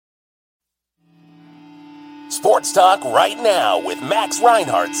Sports Talk right now with Max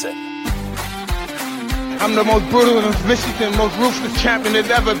Reinhardtson. I'm the most brutal and vicious and most ruthless champion there's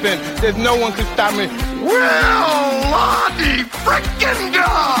ever been. There's no one can stop me. Well, Lottie frickin'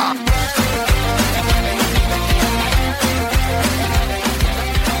 God!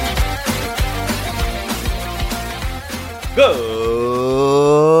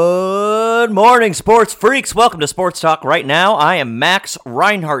 Good morning, sports freaks. Welcome to Sports Talk right now. I am Max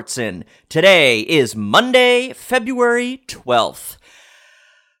Reinhardtson. Today is Monday, February 12th.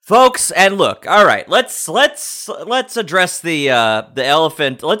 Folks, and look, all right, let's address the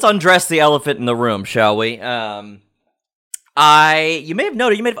elephant. Let's undress the elephant in the room, shall we? You may have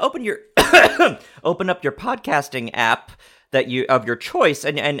noted, you may have opened your open up your podcasting app that you of your choice,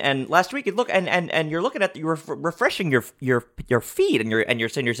 and last week you look and you're looking at you're refreshing your feed, and you're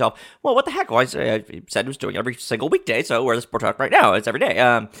saying to yourself, well, what the heck? Well, I said it was doing every single weekday, so we're the Sport Talk right now. It's every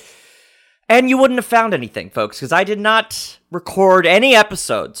day. And you wouldn't have found anything, folks, because I did not record any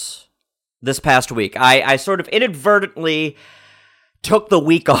episodes this past week. I sort of inadvertently took the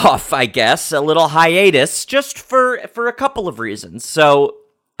week off, I guess, a little hiatus, just for a couple of reasons. So,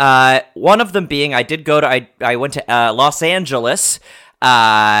 one of them being, I went to Los Angeles.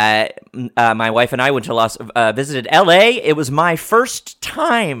 My wife and I went to visited LA. It was my first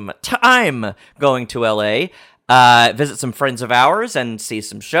time going to LA. Visit some friends of ours and see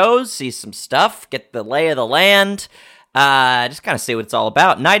some shows, see some stuff, get the lay of the land, just kind of see what it's all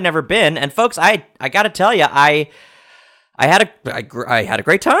about. And I'd never been. And folks, I got to tell you, I had a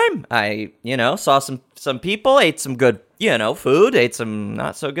great time. I saw some people, ate some good food, ate some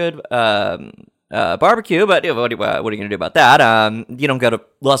not so good barbecue. But what are you gonna do about that? You don't go to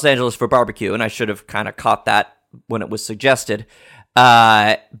Los Angeles for barbecue, and I should have kind of caught that when it was suggested.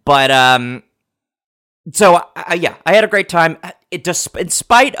 So, I had a great time. In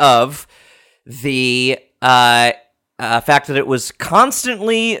spite of the fact that it was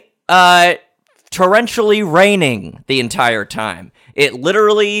constantly torrentially raining the entire time. It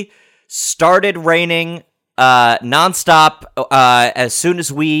literally started raining nonstop as soon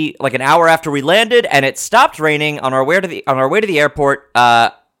as like an hour after we landed, and it stopped raining on our way to the airport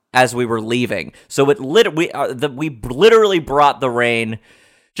as we were leaving. So we literally brought the rain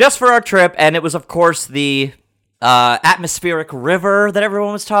just for our trip, and it was, of course, the atmospheric river that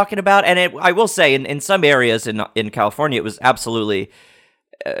everyone was talking about. And I will say, in some areas in California, it was absolutely,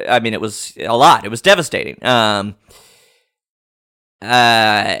 it was a lot. It was devastating. And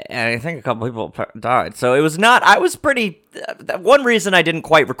I think a couple people died. So it was not, one reason I didn't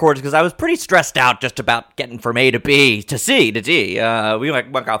quite record is because I was pretty stressed out just about getting from A to B to C to D. We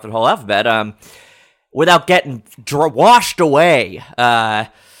went out the whole alphabet. Without getting washed away.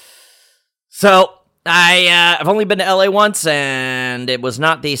 So I've only been to LA once, and it was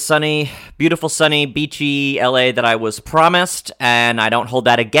not the beautiful sunny, beachy LA that I was promised, and I don't hold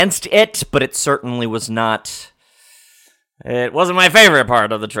that against it, but it certainly was not. It wasn't my favorite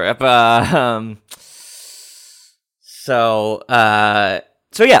part of the trip. So obviously,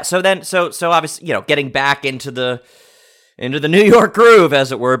 getting back into the New York groove,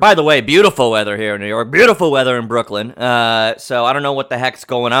 as it were. By the way, beautiful weather here in New York. Beautiful weather in Brooklyn. So I don't know what the heck's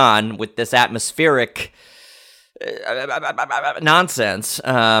going on with this atmospheric nonsense.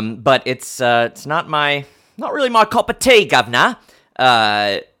 But it's not really my cup of tea, governor.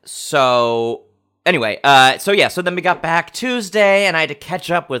 So anyway, so then we got back Tuesday, and I had to catch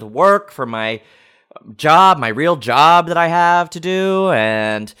up with work for my real job that I have to do,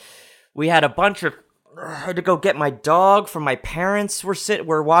 and we had I had to go get my dog from my parents.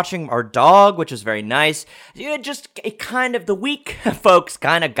 We're watching our dog, which is very nice. The week, folks,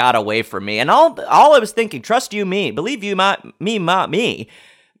 kind of got away from me. And all I was thinking, trust you me, believe you me.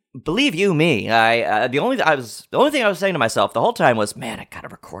 Believe you me. The only thing I was saying to myself the whole time was, man, I gotta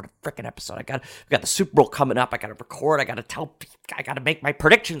record a freaking episode. We got the Super Bowl coming up. I gotta record. I gotta make my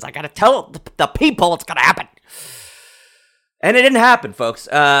predictions. I gotta tell the people it's gonna happen. And it didn't happen, folks.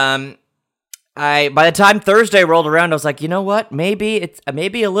 By the time Thursday rolled around, I was like, you know what? Maybe a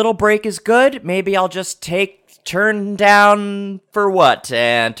little break is good. Maybe I'll just turn down for what?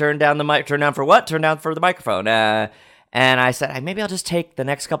 And turn down for what? Turn down for the microphone. And I said, maybe I'll just take the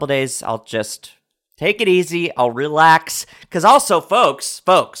next couple days. I'll just take it easy. I'll relax. Because also, folks,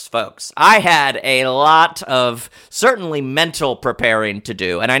 I had a lot of certainly mental preparing to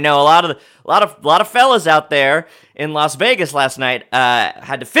do, and I know a lot of fellas out there in Las Vegas last night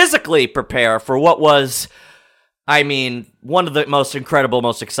had to physically prepare for what was, one of the most incredible,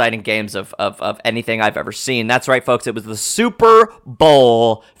 most exciting games of anything I've ever seen. That's right, folks. It was the Super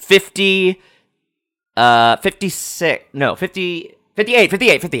Bowl 56. No, 50.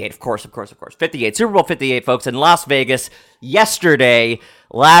 58, of course. 58, Super Bowl 58, folks, in Las Vegas yesterday,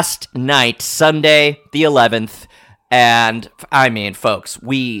 last night, Sunday, the 11th, and, I mean, folks,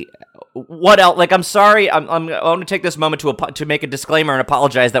 what else? Like, I'm sorry, I want to take this moment to make a disclaimer and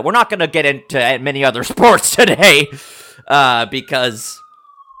apologize that we're not going to get into many other sports today, because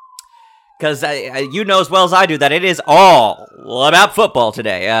you know as well as I do that it is all about football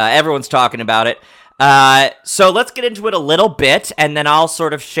today. Everyone's talking about it. So let's get into it a little bit, and then I'll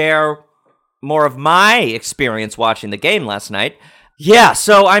sort of share more of my experience watching the game last night. Yeah,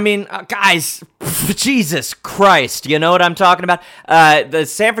 so, I mean, guys, Jesus Christ, you know what I'm talking about? The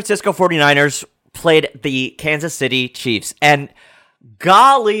San Francisco 49ers played the Kansas City Chiefs, and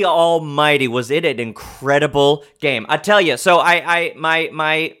golly almighty, was it an incredible game. I tell you, so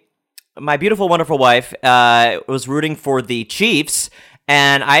my beautiful, wonderful wife was rooting for the Chiefs,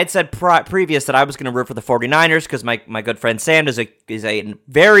 and I had said previous that I was going to root for the 49ers because my good friend Sam is a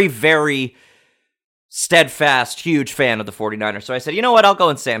very, very steadfast, huge fan of the 49ers. So I said, you know what, I'll go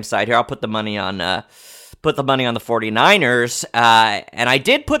on Sam's side here. I'll put the money on the 49ers. And I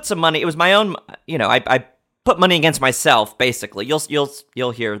did put some money. It was my own, I put money against myself, basically.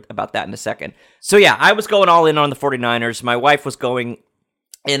 You'll hear about that in a second. So yeah, I was going all in on the 49ers. My wife was going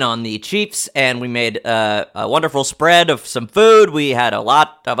in on the Chiefs, and we made a wonderful spread of some food. We had a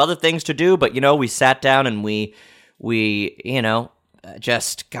lot of other things to do, but, we sat down and we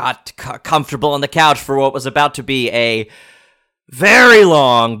just got comfortable on the couch for what was about to be a very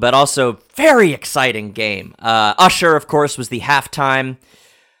long but also very exciting game. Usher, of course, was the halftime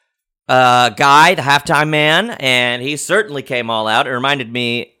guy, the halftime man, and he certainly came all out. It reminded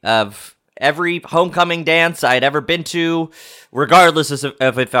me of every homecoming dance I'd ever been to, regardless of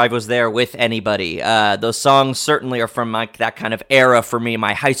if I was there with anybody. Those songs certainly are from that kind of era for me,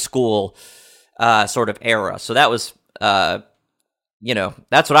 my high school sort of era. So that was...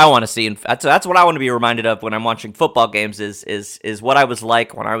 that's what I want to see, and that's what I want to be reminded of when I'm watching football games. Is what I was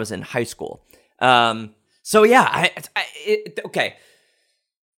like when I was in high school. So yeah, okay.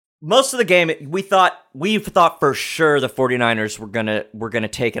 Most of the game, we thought for sure the 49ers were gonna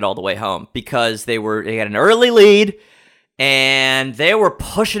take it all the way home because they had an early lead. And they were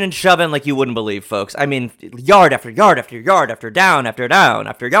pushing and shoving like you wouldn't believe, folks. I mean, yard after yard after yard after down after down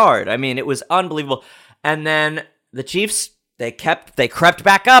after yard. I mean, it was unbelievable. And then the Chiefs, they crept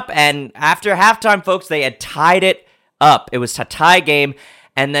back up, and after halftime, folks, they had tied it up. It was a tie game,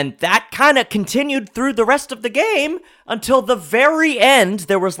 and then that kind of continued through the rest of the game until the very end.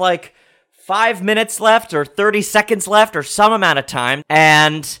 There was like 5 minutes left or 30 seconds left or some amount of time,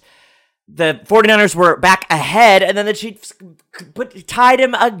 and the 49ers were back ahead, and then the Chiefs tied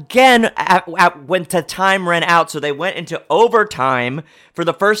him again when the time ran out. So they went into overtime for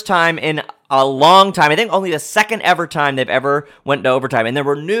the first time in a long time. I think only the second ever time they've ever went to overtime. And there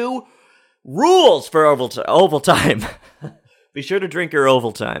were new rules for overtime. Be sure to drink your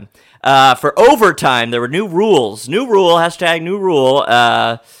overtime. For overtime, there were new rules. New rule, #new rule.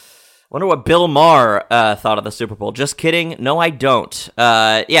 Wonder what Bill Maher thought of the Super Bowl. Just kidding. No, I don't.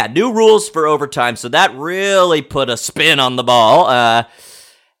 Yeah, new rules for overtime. So that really put a spin on the ball.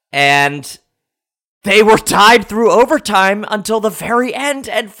 And they were tied through overtime until the very end.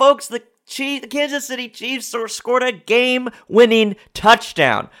 And folks, the Kansas City Chiefs scored a game-winning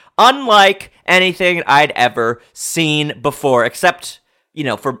touchdown. Unlike anything I'd ever seen before, except...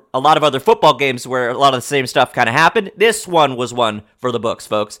 for a lot of other football games where a lot of the same stuff kind of happened, this one was one for the books,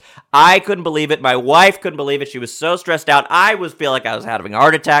 folks. I couldn't believe it. My wife couldn't believe it. She was so stressed out. I feel like I was having a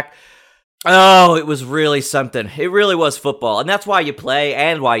heart attack. Oh, it was really something. It really was football. And that's why you play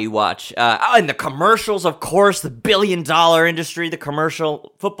and why you watch. And the commercials, of course, the billion-dollar industry, the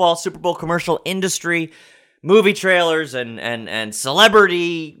commercial football, Super Bowl commercial industry, movie trailers and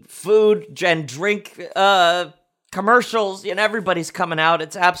celebrity food and drink commercials, everybody's coming out.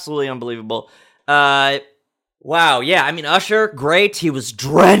 It's absolutely unbelievable. Wow, yeah, I mean, Usher, great. He was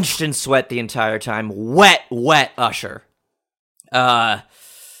drenched in sweat the entire time. Wet Usher.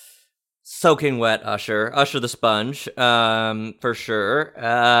 Soaking wet Usher. Usher the Sponge, for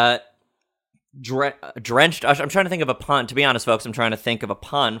sure. Drenched Usher. I'm trying to think of a pun. To be honest, folks, I'm trying to think of a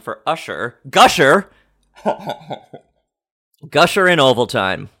pun for Usher. Gusher. Gusher in Oval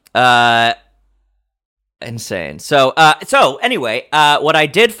Time. Insane. So anyway, what I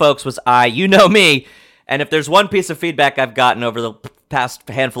did, folks, was you know me, and if there's one piece of feedback I've gotten over the past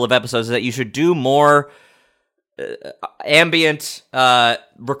handful of episodes is that you should do more ambient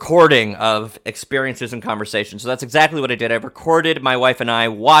recording of experiences and conversations. So that's exactly what I did. I recorded my wife and I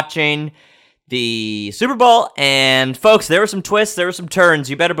watching the Super Bowl, and folks, there were some twists, there were some turns,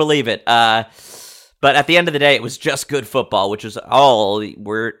 you better believe it. But at the end of the day, it was just good football, which is all it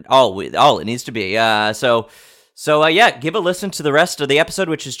needs to be. So give a listen to the rest of the episode,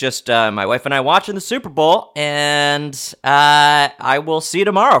 which is just my wife and I watching the Super Bowl, and I will see you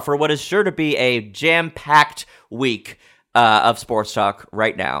tomorrow for what is sure to be a jam-packed week of sports talk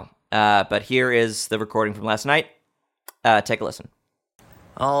right now. But here is the recording from last night. Take a listen.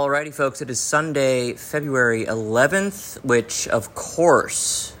 Alrighty, folks, it is Sunday, February 11th, which, of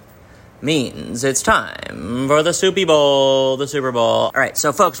course, means it's time for the Super Bowl. All right,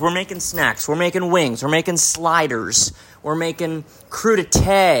 so, folks, we're making snacks. We're making wings. We're making sliders. We're making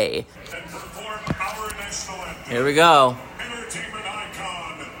crudité. Here we go.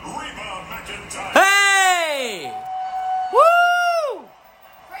 Hey! Woo!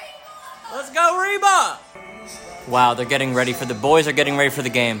 Let's go, Reba! Wow, the boys are getting ready for the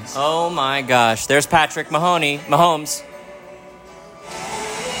game. Oh my gosh. There's Patrick Mahomes.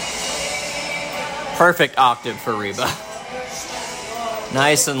 Perfect octave for Reba.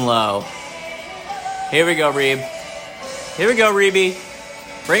 Nice and low. Here we go, Rebe.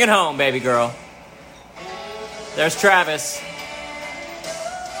 Bring it home, baby girl. There's Travis.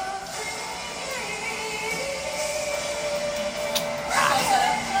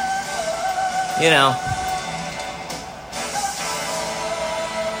 You know.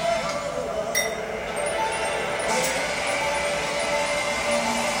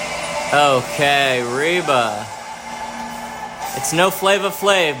 Okay, Reba. It's no Flava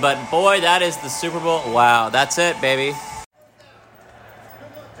Flav, but boy, that is the Super Bowl. Wow, that's it, baby.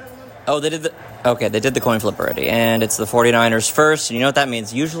 Oh, they did the coin flip already, and it's the 49ers first, and you know what that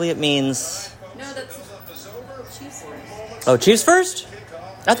means? Usually it means... No, that's Chiefs first. Oh, Chiefs first?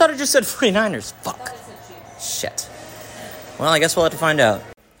 I thought it just said 49ers. Fuck. Shit. Well, I guess we'll have to find out.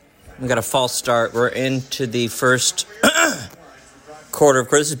 We got a false start. We're into the first... quarter of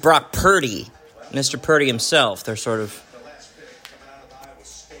course. This is Brock Purdy, Mr. Purdy himself. They're sort of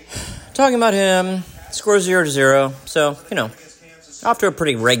talking about him. Score 0-0. So, off to a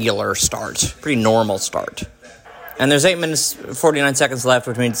pretty regular start, pretty normal start. And there's 8 minutes, 49 seconds left,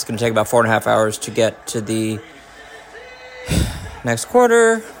 which means it's going to take about 4.5 hours to get to the next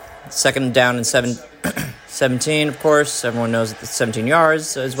quarter. Second down and 17, of course. Everyone knows that 17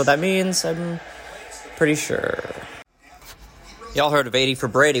 yards is what that means. I'm pretty sure. Y'all heard of 80 for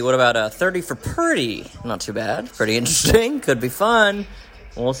Brady. What about 30 for Purdy? Not too bad. Pretty interesting. Could be fun.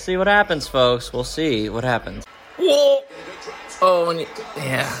 We'll see what happens, folks. We'll see what happens. Whoa! Oh,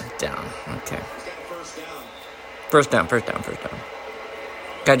 down. Okay. First down.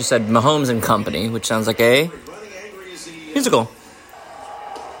 Guy just said Mahomes and Company, which sounds like a musical.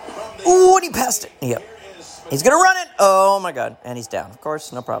 Ooh, and he passed it. Yep. He's going to run it. Oh, my God. And he's down. Of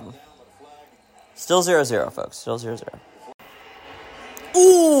course, no problem. Still 0-0, folks. Still 0-0.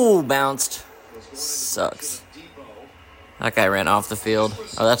 Ooh, bounced. Sucks. That guy ran off the field.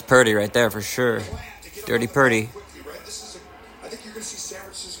 Oh, that's Purdy right there for sure. Dirty Purdy. I think you're going to see San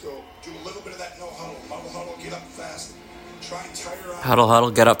Francisco do a little bit of that no huddle, get up fast, try and tire out.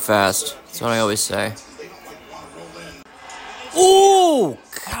 Huddle, get up fast. That's what I always say. Ooh,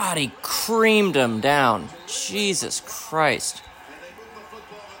 God, he creamed him down. Jesus Christ.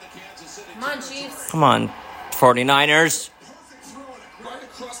 Come on, Chiefs. Come on, 49ers.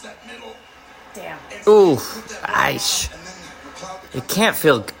 Damn. Ooh, ice. It can't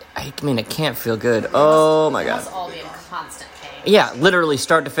feel good. Oh, my God. Must all be in constant pain. Yeah, literally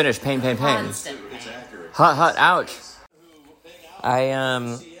start to finish, pain. Constant pain. Hot, ouch. I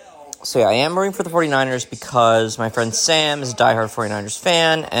am rooting for the 49ers because my friend Sam is a diehard 49ers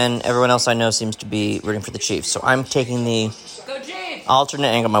fan, and everyone else I know seems to be rooting for the Chiefs. So I'm taking the alternate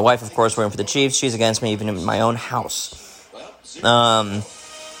angle. My wife, of course, rooting for the Chiefs. She's against me even in my own house.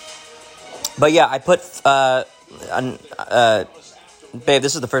 But yeah, I put, babe,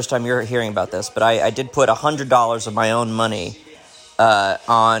 this is the first time you're hearing about this, but I did put $100 of my own money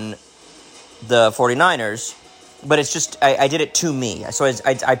on the 49ers, but it's just, I did it to me. So I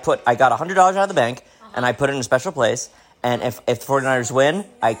got $100 out of the bank, and I put it in a special place, and if the 49ers win,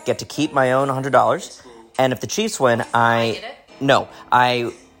 I get to keep my own $100, and if the Chiefs win, although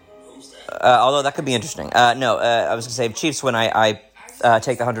that could be interesting. I was going to say, if Chiefs win, I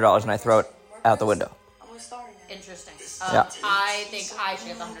take the $100 and I throw it out the window. Interesting. Yeah. I think I should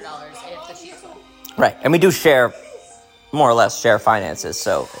get the $100 if the Chiefs win. Right, and we do more or less share finances,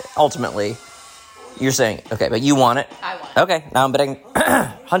 so ultimately, you're saying, okay, but you want it. I want it. Okay, now I'm betting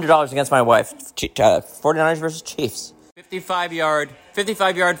 $100 against my wife. 49ers versus Chiefs. 55-yard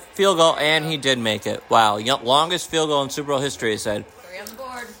field goal, and he did make it. Wow, longest field goal in Super Bowl history, he said. 3 on the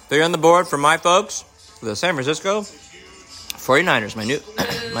board. 3 on the board for my folks, the San Francisco 49ers,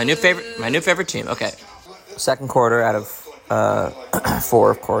 my new favorite team. Okay. Second quarter out of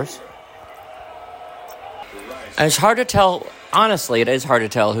 4, of course. And it's hard to tell, honestly, it is hard to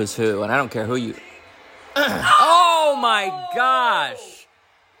tell who's who, and I don't care who you... Oh my gosh!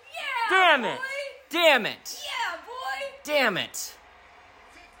 Yeah, Damn it! boy. Damn it! Yeah, boy. Damn it!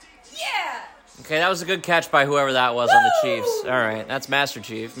 Yeah. Okay, that was a good catch by whoever that was on the Chiefs. All right, that's Mr.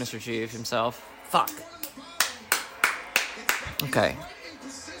 Chief himself. Fuck. Okay.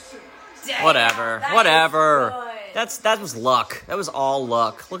 Damn, Whatever. That was luck. That was all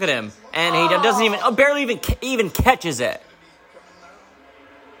luck. Look at him, and he doesn't even, barely even catches it.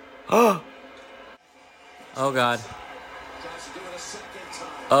 Oh God.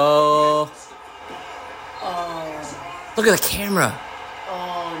 Oh. Look at the camera.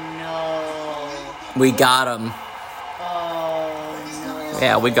 Oh no. We got him. Oh no.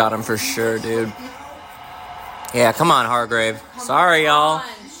 Yeah, we got him for sure, dude. Yeah, come on, Hargrave. Sorry, y'all. Come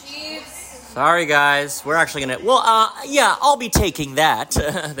on, Chiefs. Sorry, guys. We're actually gonna... Well, yeah, I'll be taking that.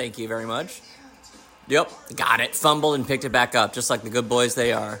 Thank you very much. Yep, got it. Fumbled and picked it back up, just like the good boys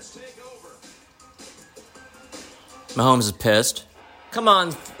they are. Mahomes is pissed. Come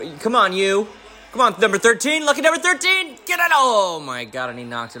on, you. Come on, number 13. Lucky number 13. Get it. Oh, my God, and he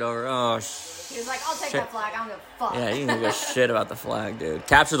knocked it over. Oh, He was like, I'll take that flag. I don't give a fuck. Yeah, you didn't give a shit about the flag, dude.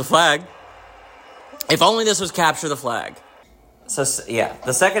 Capture the flag. If only this was capture the flag. So, yeah,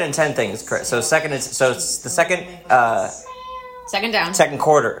 the 2nd and 10 thing is correct. So, it's the second Second down. second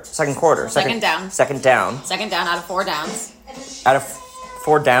quarter. Second down. Second down. Second down out of 4 downs. Out of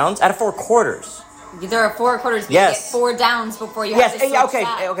 4 downs? Out of 4 quarters. There are 4 quarters. But Yes. You get 4 downs before you have to switch sides.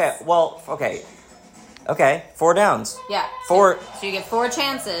 Okay, 4 downs. Yeah. 4 So you get 4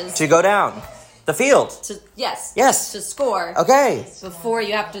 chances to go down the field. to yes Yes. to score. Okay. Before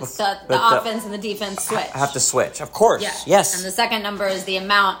you have to the the- offense and the defense switch. I have to switch. Of course. Yeah. Yes. And the second number is the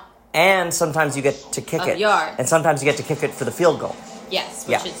amount. And sometimes you get to kick Of it. yards. And sometimes you get to kick it for the field goal. Yes,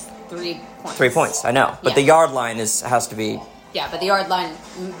 which Yeah. is 3 points. 3 points, I know. But Yeah. the yard line has to be, Yeah, but the yard line.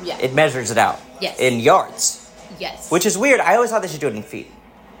 Yeah. it measures it out. Yes. In yards. Yes. Which is weird. I always thought they should do it in feet.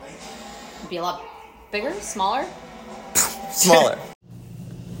 Be a lot bigger, smaller. Smaller.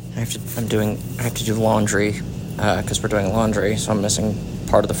 I have to do laundry because we're doing laundry, so I'm missing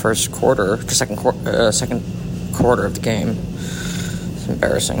part of the second quarter of the game. It's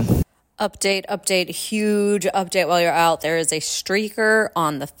embarrassing. Update, huge update while you're out. There is a streaker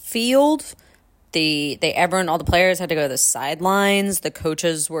on the field. Everyone, all the players had to go to the sidelines. They showed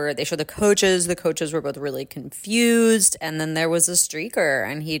the coaches. The coaches were both really confused. And then there was a streaker,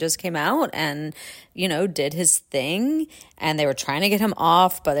 and he just came out and, did his thing. And they were trying to get him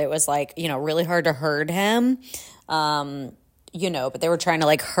off, but it was really hard to herd him. But they were trying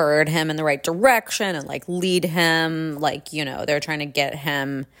to herd him in the right direction and lead him. They were trying to get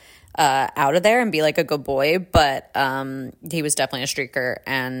him out of there and be a good boy. But he was definitely a streaker,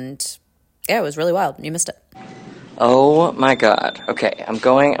 and yeah, it was really wild. You missed it. Oh my God. Okay, I'm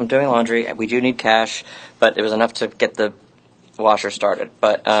doing laundry. We do need cash, but it was enough to get the washer started.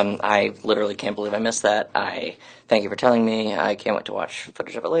 But I literally can't believe I missed that. I thank you for telling me. I can't wait to watch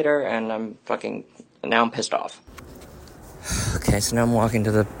footage of it later, and now I'm pissed off. Okay, so now I'm walking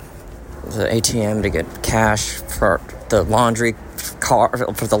to the ATM to get cash for the laundry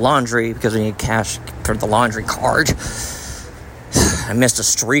because we need cash for the laundry card. I missed a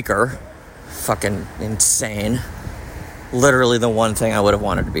streaker. Fucking insane. Literally the one thing I would have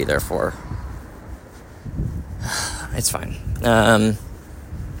wanted to be there for. It's fine.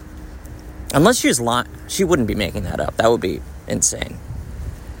 Unless she was lying, she wouldn't be making that up. That would be insane.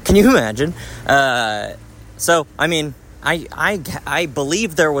 Can you imagine? I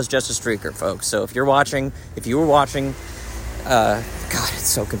believe there was just a streaker, folks. So if you were watching, God, it's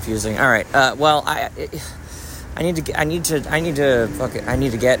so confusing. All right. I need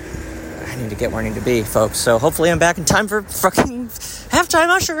to get where I need to be, folks. So hopefully I'm back in time for fucking halftime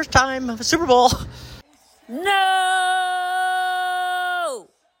Usher time of a Super Bowl. No!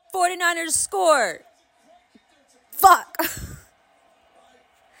 49ers scored. Fuck.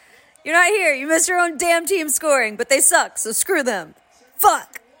 You're not here. You missed your own damn team scoring, but they suck, so screw them.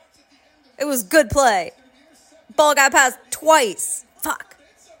 Fuck. It was good play. Ball got passed twice. Fuck.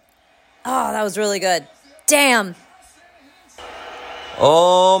 Oh, that was really good. Damn.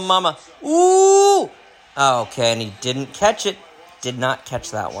 Oh, mama. Ooh! Okay, and he didn't catch it. Did not catch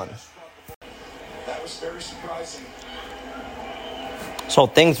that one. That was very surprising. This whole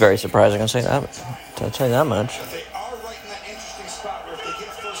thing's very surprising, I'll tell you that much. But they are right in that interesting spot where if they get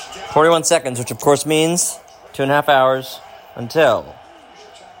a first down. 41 seconds, which of course means 2.5 hours until...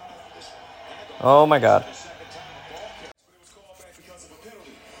 Oh my God.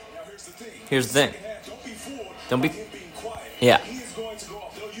 here's the thing. Don't be... Yeah.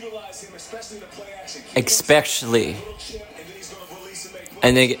 Especially.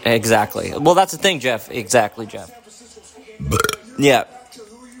 And they, exactly. Well, that's the thing, Jeff. Exactly, Jeff. Yeah.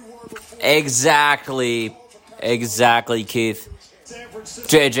 Exactly. Exactly, Keith.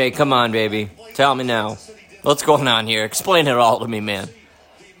 JJ, come on, baby. Tell me now. What's going on here? Explain it all to me, man.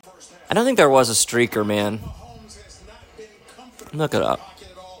 I don't think there was a streaker, man. Look it up.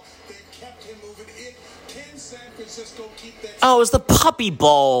 Oh, it was the Puppy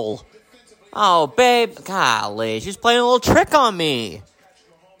Bowl. Oh, babe. Golly, she's playing a little trick on me.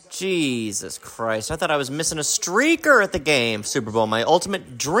 Jesus Christ. I thought I was missing a streaker at the game. Super Bowl, my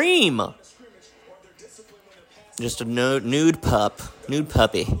ultimate dream. Just a nude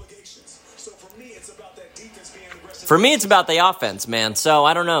puppy. For me, it's about the offense, man. So,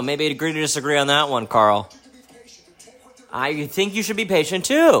 I don't know. Maybe I'd agree to disagree on that one, Carl. I think you should be patient,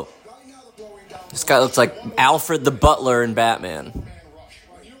 too. This guy looks like Alfred the Butler in Batman.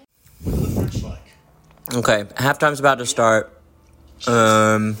 Okay, halftime's about to start.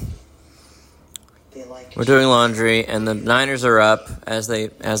 We're doing laundry, and the Niners are up, as they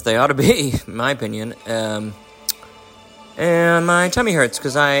ought to be, in my opinion. And my tummy hurts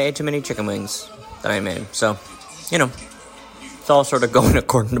because I ate too many chicken wings that I made. So, it's all sort of going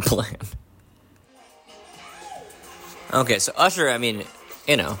according to plan. Okay, so Usher,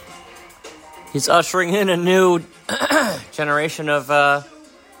 he's ushering in a new generation of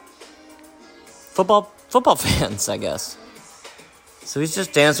football fans, I guess. So he's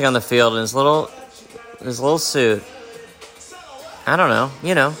just dancing on the field in his little suit. I don't know,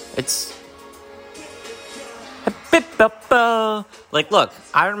 it's... Like, look,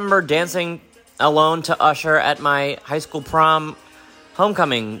 I remember dancing alone to Usher at my high school prom,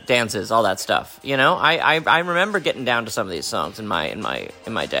 homecoming dances, all that stuff. I remember getting down to some of these songs in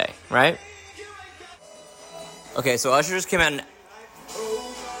my day, right? Okay, so Usher just came out in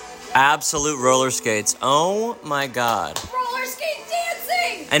absolute roller skates. Oh my God! Roller skate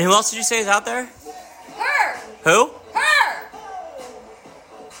dancing. And who else did you say is out there? Her. Who? Her.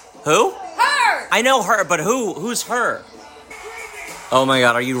 Who? Her. I know her, but who? Who's her? Oh my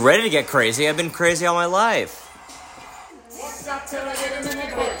God, are you ready to get crazy? I've been crazy all my life.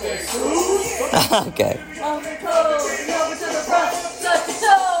 Okay.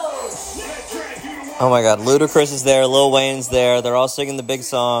 Oh my God, Ludacris is there, Lil Wayne's there, they're all singing the big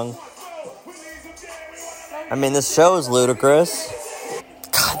song. This show is ludicrous.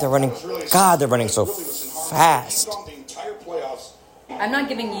 God, they're running so fast. I'm not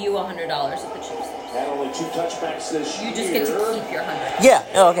giving you $100 if the Chiefs lose. Had only 2 touchbacks this year. You just get to keep your 100. Yeah.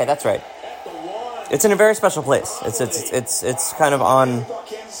 Oh, okay, that's right. It's in a very special place. It's kind of on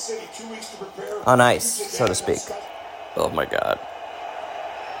ice, so to speak. Oh my God.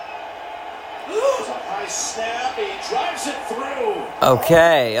 Snap, he drives it through.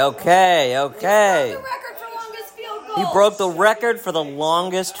 Okay. The record for longest field goal. He broke the record for the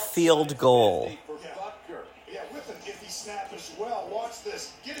longest field goal. Yeah, with an iffy snap as well. Watch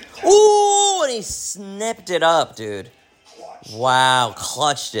this. Get it. Ooh, and he snipped it up, dude. Wow,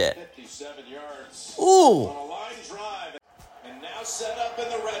 clutched it. 57 yards. Ooh. On a line drive. And now set up in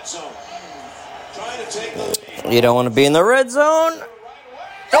the red zone. Trying to take the lead. You don't want to be in the red zone?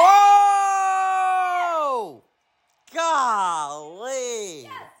 Oh! Golly.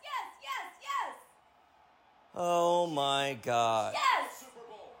 Yes. Oh my God. Yes.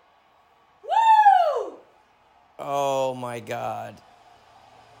 Woo! Oh my God.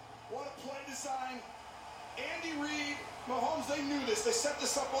 What a play design. Andy Reid, Mahomes, they knew this. They set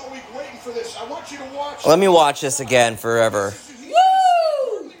this up all week waiting for this. I want you to watch. Let me watch this again forever.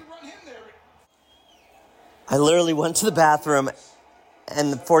 Woo! I literally went to the bathroom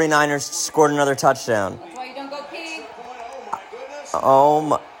and the 49ers scored another touchdown. That's why you don't go pee. Oh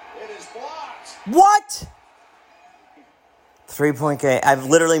my. It is blocked. What? 3-point game. I've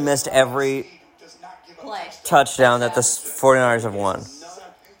literally missed every Play. touchdown that the 49ers have won.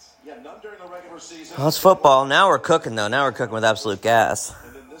 Yeah, none during the regular season. Well, it's football. Now we're cooking, though. Now we're cooking with absolute gas.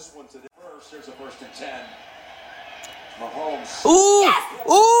 And then this one today. First, here's a 1st and 10. Mahomes. Ooh! Yes!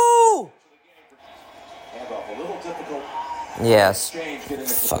 Ooh! Handoff a little difficult. Yes. Exchange getting it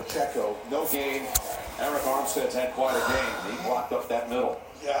to Fuck. Pacheco. No gain. Eric Armstead's had quite a game. He blocked up that middle.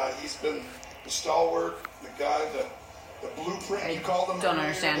 Yeah, he's been the stalwart, the guy, the blueprint, you called him. Don't earlier,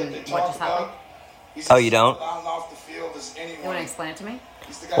 understand that they what talk just happened. about. He's Oh, you don't? on and off the field as anyone. You want to explain it to me?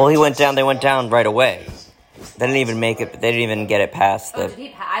 He's the guy Well, who he went takes down. They the went ball. down right away. They didn't even make it. They didn't even get it past Oh, the. did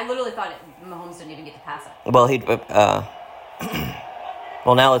he? I literally thought Mahomes didn't even get to pass it. Well, he.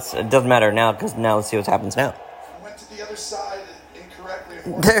 Well, now it doesn't matter now because now let's see what happens now. He went to the other side incorrectly.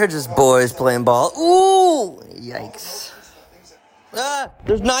 They're just boys playing ball. Ooh! Yikes.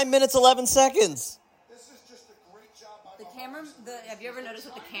 There's 9 minutes, 11 seconds. Have you ever noticed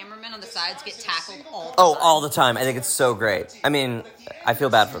that the cameramen on the sides get tackled all the time? Oh, all the time. I think it's so great. I mean, I feel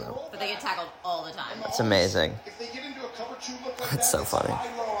bad for them. But they get tackled all the time. It's amazing. It's so funny.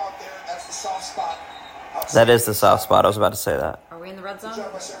 That is the soft spot. I was about to say that. Are we in the red zone?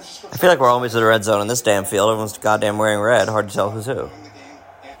 I feel like we're always in the red zone in this damn field. Everyone's goddamn wearing red. Hard to tell who's who.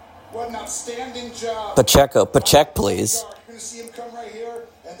 What an outstanding job. Pacheck, please. You're going to see him come right here.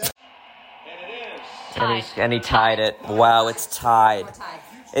 And he tied it. Wow, it's tied.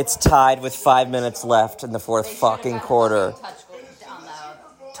 It's tied with 5 minutes left in the fourth fucking quarter.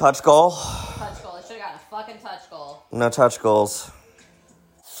 Touch goal? Touch goal. They should have gotten a fucking touch goal. No touch goals.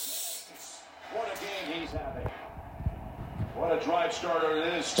 What a game he's having. What a drive starter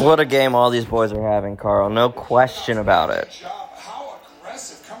it is. What a game all these boys are having, Carl. No question about it. How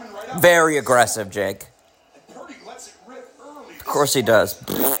aggressive, coming right up. Very aggressive, Jake. Purdy lets it rip early. Of course he does.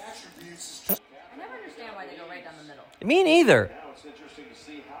 I never understand why they go right down the middle. Me neither.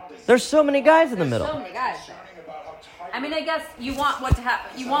 There's so many guys in the middle. So many guys. I mean, I guess you want what to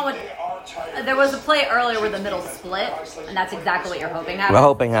happen. You want what. There was a play earlier where the middle split, and that's exactly what you're hoping happens. We're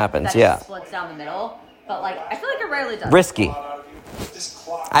hoping happens, that yeah. It splits down the middle, but like I feel like it rarely does. Risky.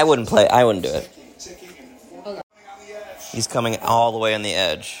 I wouldn't play. I wouldn't do it. He's coming all the way on the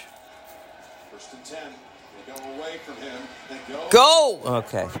edge. First and 10. They go away from him. They Go!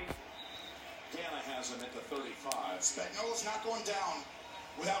 Okay. Dana has him at the 35. Spagnola's not going down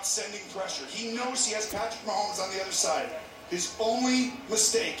without sending pressure. He knows he has Patrick Mahomes on the other side. His only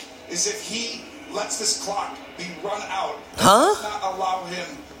mistake is if he lets this clock be run out. Huh? Does not allow him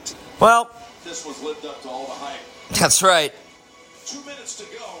to. Well, This was lived up to all the hype. that's right. 2 minutes to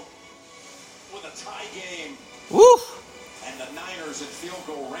go with a tie game. Woo! And the Niners at field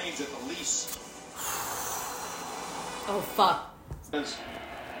goal range at the least. Oh fuck!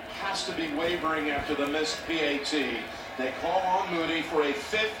 Has to be wavering after the missed PAT. They call on Moody for a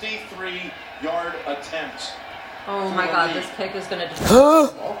 53-yard attempt. Oh my god, this kick is gonna.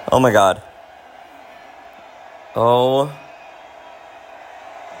 Oh my god. Oh.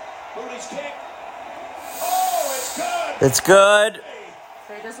 Moody's kick. Oh, it's good. It's good.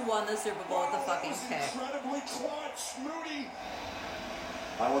 They just won the Super Bowl with the fucking kick. Incredibly clutch, Moody.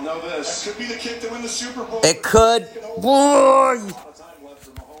 I will know this. That could be the kick to win the Super Bowl. It could. Boy.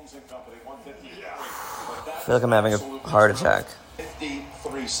 I feel like I'm having a heart attack.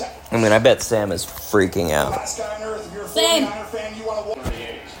 53 seconds. I mean, I bet Sam is freaking out. Last guy on earth, if you're a Same. 49er fan, you want to watch.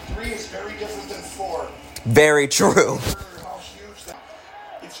 3 is very different than 4. Very true. How huge that.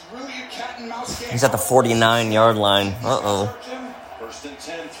 It's really a cat and mouse game. He's at the 49-yard line. Uh-oh. First and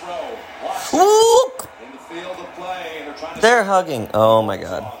 10 throw. Watch Woo! in the field of play, and they're trying to They're hugging. Oh my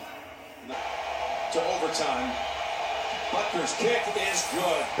god. to overtime. Butker's kick is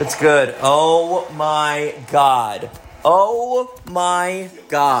good. It's good. Oh my god. Oh my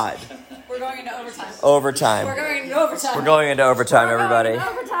god. We're going into overtime. Overtime. We're going into overtime. We're going into overtime, We're going everybody. into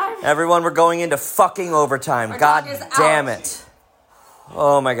overtime. Everyone, we're going into fucking overtime. Our God dog is damn out. it.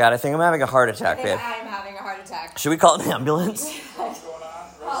 Oh my god, I think I'm having a heart I attack, think babe. I'm having a heart attack. Should we call an ambulance? What's going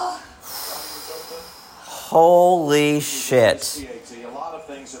on? Holy shit. A lot of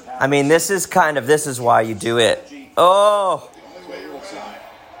things have I happened. mean, this is why you do it. Oh. The only way to win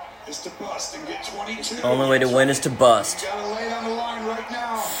is to bust and get 22. Only way to win is to bust. You gotta lay it on the line right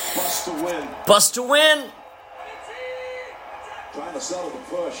now. Bust to win. Bust to win. Trying to settle the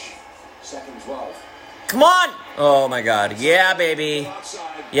push. Second 12. Come on. Oh my god. Yeah, baby.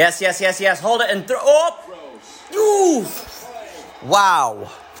 Outside. Yes. Hold it and throw. Oh. Throws. Ooh. Wow.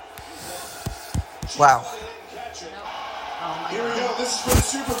 Wow. Catch it. Here we go. This is for the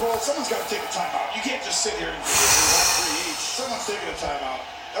Super Bowl. Someone's got to take a timeout. You can't just sit here and do this. 1-3 each. Someone's taking a timeout.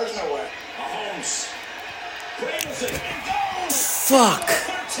 There's no way. Mahomes brings it and goes. Fuck.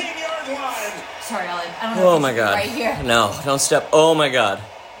 13-yard line. Sorry, Ollie. I don't know Oh if my you should god. be right here. No, don't step. Oh my god.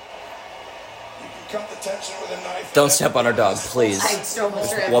 You can cut the tension with a knife. Don't step on our dog, please. I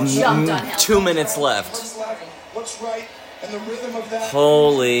almost Well, jumped on him. 2 minutes left. What's left? What's right? And the rhythm of that.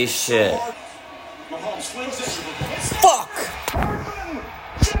 Holy shit. Mahomes swings it. Fuck. Hardman,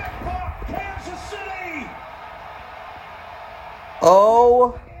 jackpot, Kansas City.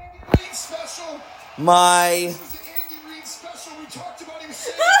 Oh Andy Reid special. my. This is the Andy Reid special we talked about. He was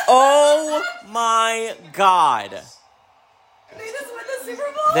saying. Oh my god. They just won the Super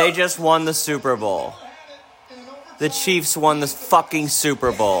Bowl. They just won the Super Bowl. The Chiefs won the fucking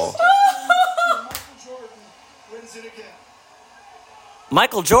Super Bowl. Michael Jordan wins it again.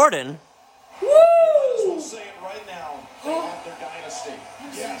 Michael Jordan? We'll say it right now. They have their dynasty.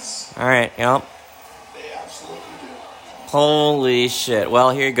 All right, yep. They absolutely do. Holy shit.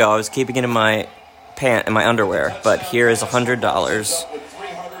 Well, here you go. I was keeping it in my underwear, but here is $100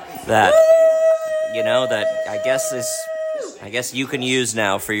 that, that I guess you can use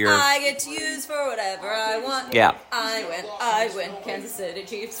now for your... I get to use for whatever I want. Yeah. I win. Kansas City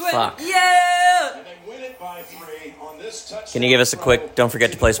Chiefs win. Fuck. Yeah! And they win it by 3 on this touchdown. Can you give us a quick, don't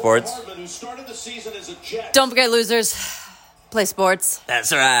forget to play sports? Who started the season as a Jet. Don't forget, losers. Play sports.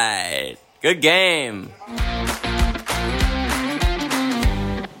 That's right. Good game.